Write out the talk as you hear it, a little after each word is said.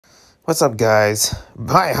What's up, guys?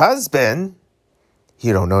 My husband.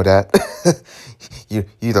 You don't know that. you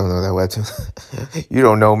don't know that, Webtoon. You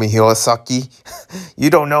don't know me, Hirosaki. You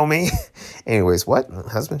don't know me. Anyways, what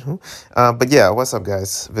husband? Who? But yeah, what's up,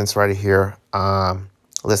 guys? Vince Ryder here.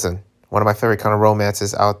 Listen, one of my favorite kind of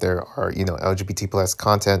romances out there are LGBT plus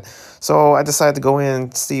content. So I decided to go in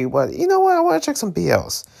and see what I want to check some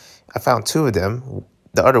BLs. I found two of them.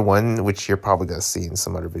 The other one, which you're probably gonna see in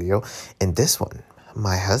some other video, and this one.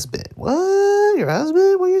 My husband. What? Your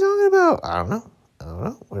husband? What are you talking about? I don't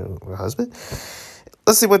know. Your husband?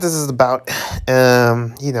 Let's see what this is about.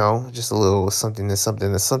 Just a little something to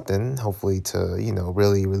something to something. Hopefully to,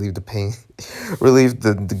 really relieve the pain, relieve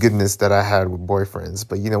the goodness that I had with boyfriends.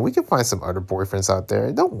 But, we can find some other boyfriends out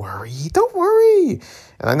there. Don't worry. Don't worry.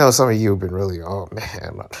 And I know some of you have been really, oh,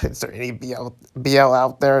 man, is there any BL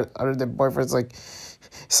out there other than boyfriends? Like,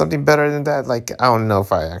 something better than that? Like, I don't know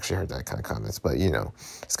if I actually heard that kind of comments, but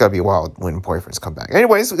it's gotta be a while when boyfriends come back.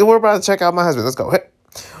 Anyways, we're about to check out my husband. Let's go. Hey.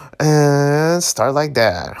 And start like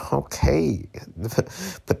that. Okay.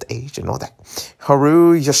 Put the age and all that.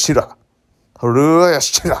 Haru Yoshida.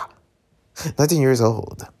 19 years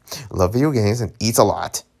old. Love video games and eats a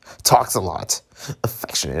lot. Talks a lot.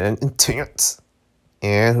 Affectionate and intense.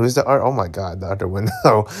 And who's the other? Oh my God, the other one.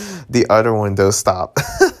 No, the other one does stop.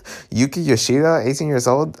 Yuki Yoshida, 18 years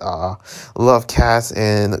old. Love cats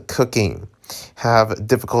and cooking. Have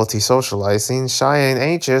difficulty socializing. Shy and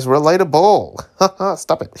anxious. Relatable.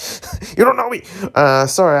 Stop it. You don't know me.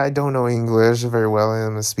 Sorry, I don't know English very well,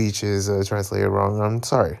 and my speech is translated wrong. I'm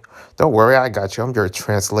sorry. Don't worry, I got you. I'm your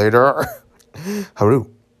translator. Haru.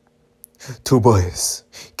 Two boys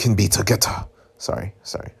can be together. Sorry.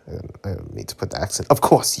 I don't need to put the accent. Of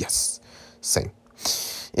course, yes. Same.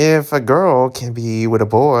 If a girl can be with a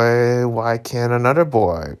boy, why can't another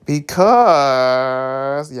boy?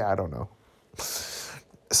 Because, I don't know.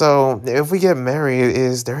 So, if we get married,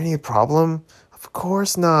 is there any problem? Of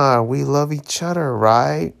course not. We love each other,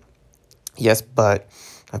 right? Yes, but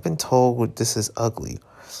I've been told this is ugly.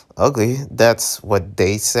 Ugly? That's what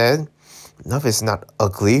they said. Love is not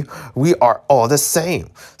ugly. We are all the same.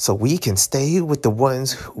 So we can stay with the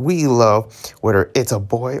ones we love, whether it's a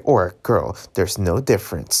boy or a girl. There's no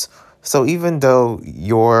difference. So even though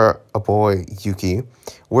you're a boy, Yuki,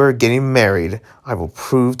 we're getting married. I will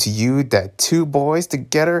prove to you that two boys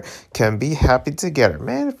together can be happy together.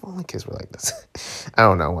 Man, if only kids were like this. I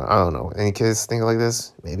don't know. Any kids think like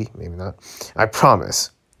this? Maybe not. I promise.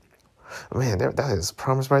 Man, that is a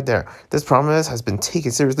promise right there. This promise has been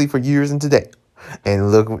taken seriously for years and today.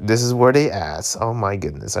 And look, this is where they ask. Oh my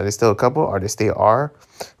goodness. Are they still a couple? Are they still are?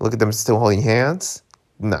 Look at them still holding hands.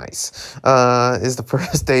 Nice. Is the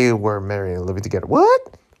first day we're married and living together.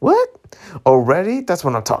 What? Already? That's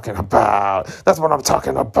what I'm talking about.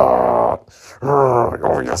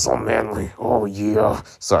 Oh, you're so manly. Oh, yeah.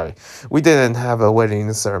 Sorry. We didn't have a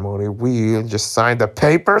wedding ceremony. We just signed the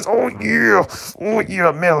papers. Oh, yeah.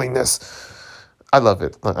 Manliness. I love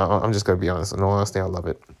it. I'm just going to be honest. In all honesty, I love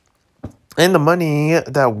it. And the money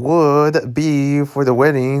that would be for the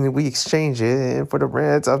wedding, we exchange it for the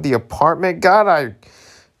rent of the apartment. God,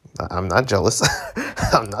 I'm not jealous.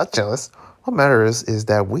 I'm not jealous. What matters is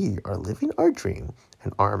that we are living our dream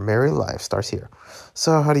and our married life starts here.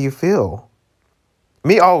 So how do you feel?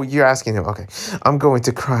 Me? Oh, you're asking him. Okay. I'm going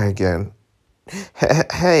to cry again.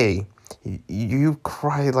 Hey, you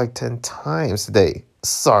cried like 10 times today.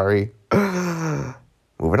 Sorry.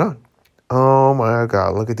 Moving on. Oh my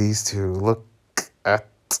God. Look at these two. Look at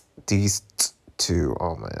these two.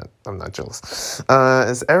 Oh man, I'm not jealous.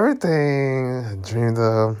 Is everything dreamed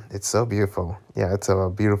of? It's so beautiful. Yeah, it's a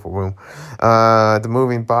beautiful room. The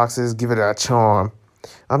moving boxes give it a charm.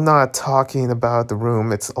 I'm not talking about the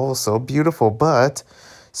room. It's also beautiful, but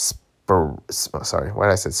sorry, why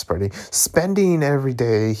did I say spreading? Spending every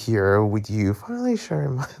day here with you, finally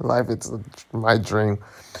sharing my life. It's my dream.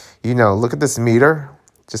 Look at this meter.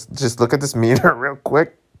 Just look at this meter real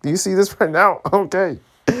quick. Do you see this right now? Okay.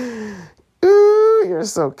 You're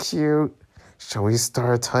so cute. Shall we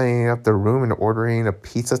start tidying up the room and ordering a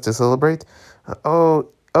pizza to celebrate? Oh,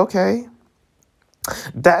 okay.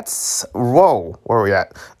 Whoa, where are we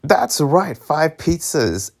at? That's right, 5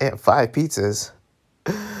 pizzas.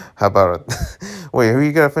 How about it? Wait, who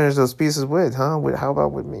you gonna finish those pizzas with, huh? How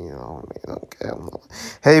about with me? Oh, man, okay.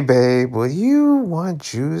 Hey, babe, would you want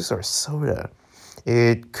juice or soda?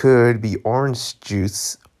 It could be orange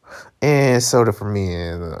juice. And soda for me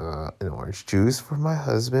and an orange juice for my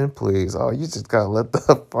husband, please. Oh, you just gotta let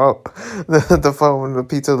the phone, the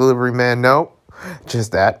pizza delivery man know.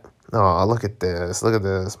 Just that. Oh, look at this.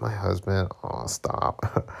 My husband. Oh, stop.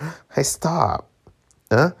 Hey, stop.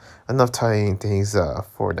 Enough tying things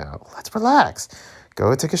for now. Let's relax.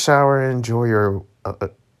 Go take a shower and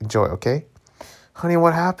enjoy, okay? Honey,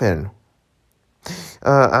 what happened?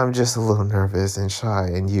 I'm just a little nervous and shy,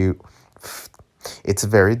 and it's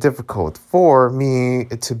very difficult for me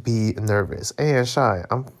to be nervous and shy.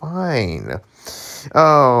 I'm fine.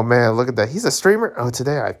 Oh man, look at that. He's a streamer. Oh,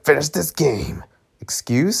 today I finished this game.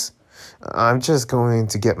 Excuse? I'm just going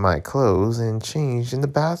to get my clothes and change in the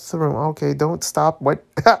bathroom. Okay, don't stop. What?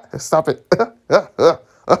 Stop it.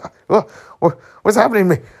 What's happening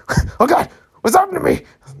to me? Oh God, what's happening to me?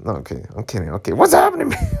 Okay, I'm kidding. Okay, what's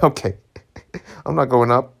happening to me? Okay, I'm not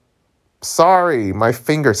going up. Sorry, my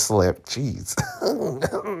finger slipped. Jeez.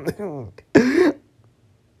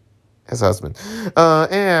 His husband.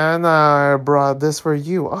 And I brought this for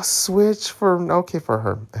you. A switch for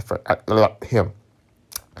her. Him.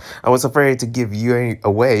 I was afraid to give you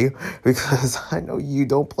away because I know you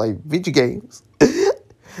don't play video games.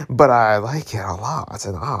 But I like it a lot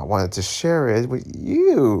and I wanted to share it with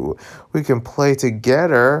you. We can play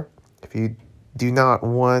together. If you do not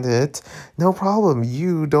want it, no problem.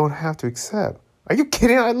 You don't have to accept. Are you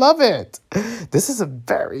kidding? I love it. This is a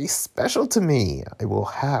very special to me. I will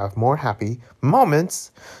have more happy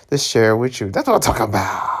moments to share with you. That's what I'm talking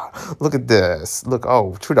about. Look at this. Look,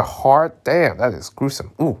 oh, through the heart. Damn, that is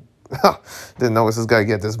gruesome. Ooh. Didn't know this was going to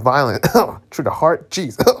get this violent. Through the heart.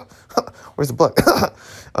 Jeez. Where's the blood?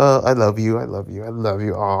 I love you. I love you. I love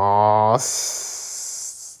you. Aw.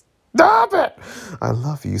 Stop it. I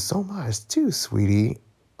love you so much too, sweetie.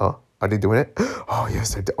 Oh. Are they doing it? Oh,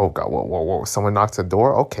 yes, they do. Oh, God, whoa. Someone knocks the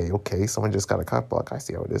door? Okay. Someone just got a cock block. I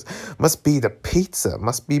see how it is. Must be the pizza.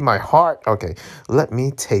 Must be my heart. Okay, let me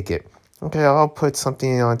take it. Okay, I'll put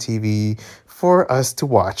something on TV for us to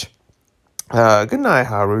watch. Good night,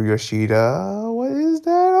 Haru Yoshida. What is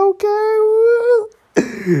that?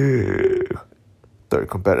 Okay. Third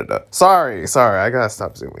competitor. Sorry. I gotta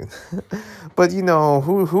stop zooming. But you know,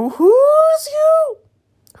 who's you?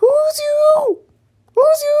 Who's you?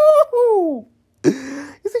 Who's you?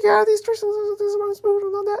 You think I have these tricks and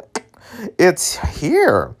all that? It's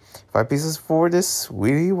here. 5 pieces for this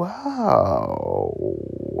sweetie. Wow.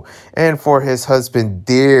 And for his husband,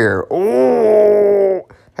 dear. Oh.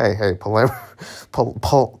 Hey, what?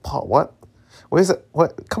 What is it?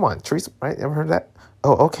 What? Come on, Teresa, right? Ever heard of that?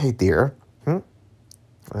 Oh, okay, dear.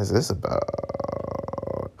 What is this about?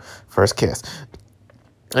 First kiss.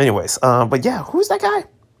 Anyways, but yeah, who's that guy?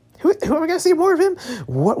 Who am I gonna see more of him?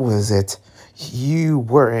 What was it? You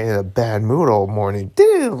were in a bad mood all morning.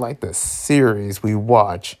 Didn't like the series we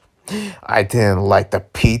watched. I didn't like the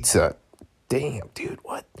pizza. Damn, dude,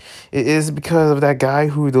 what? It is because of that guy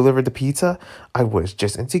who delivered the pizza? I was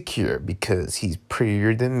just insecure because he's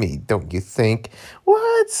prettier than me, don't you think?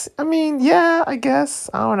 What? I mean, yeah, I guess.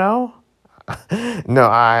 I don't know. No,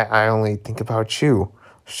 I only think about you.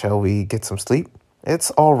 Shall we get some sleep?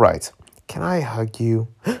 It's all right. Can I hug you?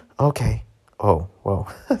 Okay. Oh, whoa.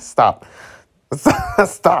 Stop.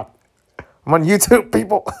 Stop. I'm on YouTube,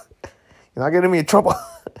 people. You're not getting me in trouble.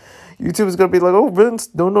 YouTube is going to be like, oh, Vince,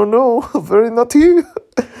 no. Very naughty.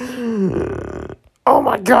 Oh,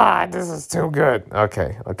 my God. This is too good.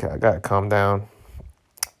 Okay. I got to calm down.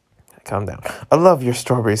 I love your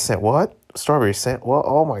strawberry scent. What? Strawberry scent? What?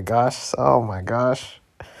 Oh, my gosh.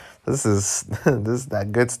 This is that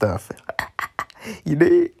good stuff. You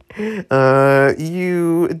did.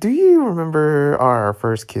 Do you remember our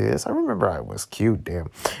first kiss? I remember I was cute. Damn,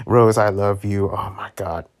 Rose, I love you. Oh my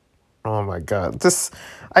god. This,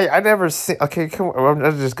 I never see. Okay,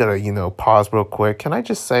 I'm just gonna pause real quick. Can I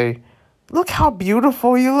just say, look how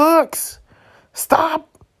beautiful he looks. Stop.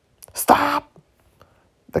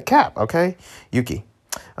 The cap. Okay, Yuki,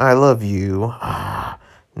 I love you.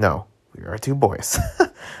 No, we are 2 boys.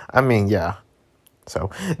 I mean, yeah.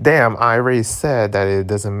 So, damn, I already said that it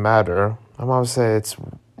doesn't matter. My mom said it's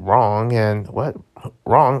wrong, and what?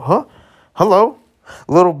 Wrong? Huh? Hello?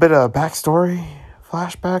 A little bit of backstory?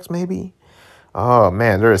 Flashbacks, maybe? Oh,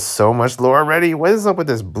 man, there is so much lore already. What is up with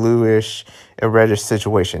this bluish and reddish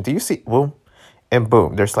situation? Do you see? Boom. And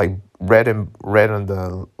boom. There's like red on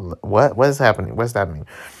the... What is happening? What's that mean?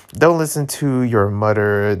 Don't listen to your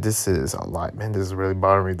mother. This is a lot, man. This is really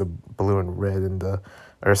bothering me. The blue and red and the...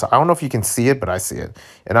 I don't know if you can see it, but I see it.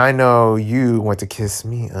 And I know you want to kiss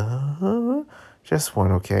me. Just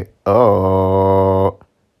one, okay? Oh.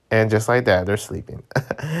 And just like that, they're sleeping.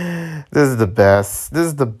 This is the best.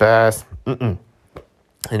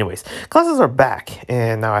 Anyways, classes are back.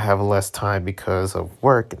 And now I have less time because of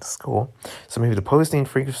work and school. So maybe the posting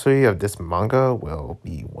frequency of this manga will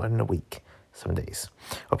be 1 a week. 7 days.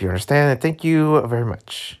 Hope you understand. And thank you very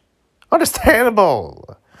much.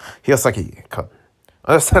 Understandable. Hiyosaki, come.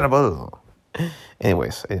 Understandable.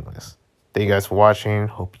 Anyways. Thank you guys for watching.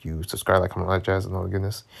 Hope you subscribe, like, comment, like, jazz, and all the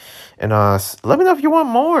goodness. And let me know if you want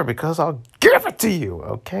more because I'll give it to you.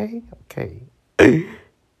 Okay.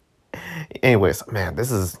 Anyways, man,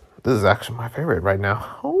 this is actually my favorite right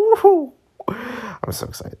now. Ooh, I'm so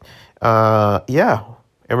excited. Yeah.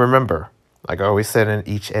 And remember, like I always said in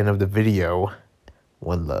each end of the video,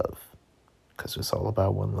 one love. Because it's all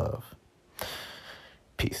about one love.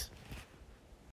 Peace.